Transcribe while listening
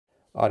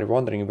Are you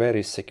wondering where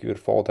is secure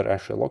folder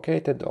actually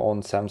located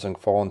on Samsung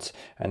phones,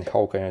 and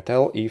how can you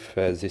tell if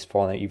this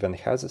phone even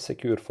has a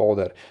secure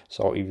folder,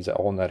 so if the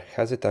owner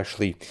has it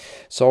actually?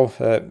 So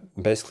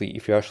basically,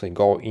 if you actually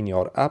go in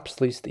your apps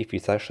list, if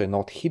it's actually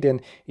not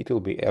hidden, it will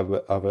be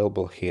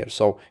available here,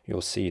 so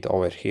you'll see it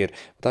over here.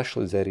 But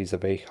actually there is a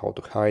way how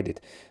to hide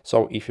it.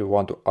 So if you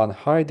want to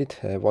unhide it,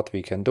 what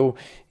we can do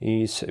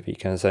is we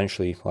can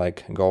essentially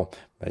like go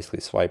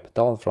basically swipe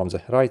down from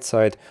the right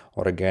side,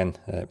 or again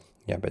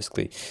yeah,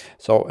 basically.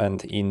 So,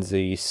 and in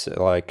these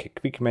like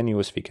quick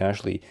menus, we can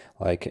actually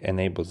like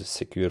enable the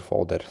secure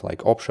folder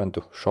like option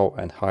to show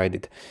and hide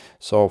it.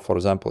 So for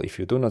example, if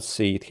you do not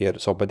see it here,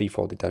 so by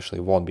default it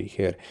actually won't be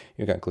here,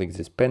 you can click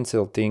this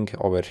pencil thing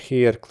over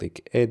here,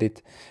 click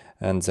edit,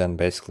 and then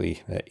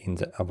basically in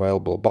the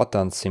available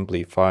button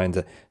simply find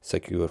the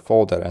secure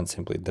folder and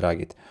simply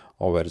drag it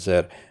over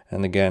there.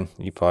 And again,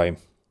 if I,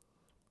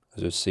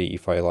 as you see,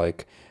 if I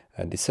like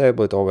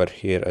disable it over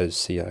here, as you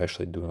see, I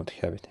actually do not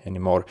have it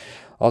anymore.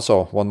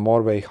 Also, one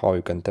more way how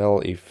you can tell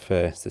if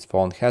this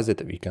phone has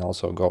it, we can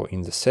also go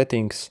in the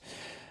settings,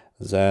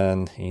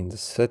 then in the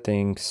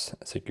settings,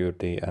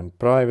 security and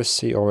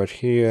privacy over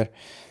here.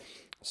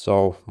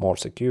 So more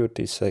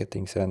security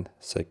settings and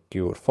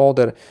secure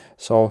folder.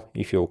 So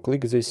if you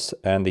click this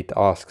and it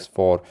asks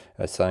for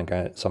some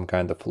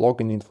kind of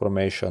login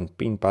information,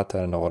 pin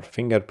pattern or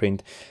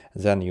fingerprint,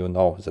 then you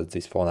know that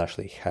this phone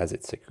actually has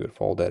its secure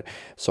folder.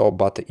 So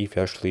but if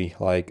you actually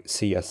like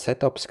see a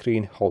setup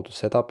screen how to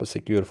set up a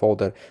secure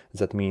folder,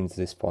 that means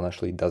this phone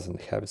actually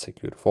doesn't have a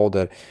secure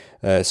folder.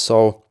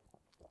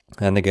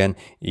 And again,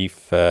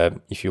 if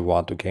you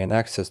want to gain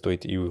access to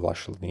it, you will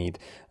actually need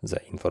the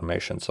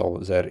information. So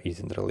there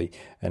isn't really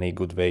any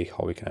good way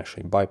how we can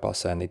actually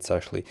bypass, and it's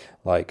actually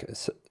like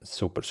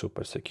super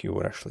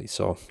secure actually.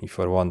 So if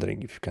you're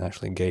wondering if you can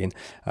actually gain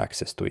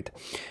access to it.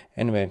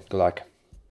 Anyway, good luck.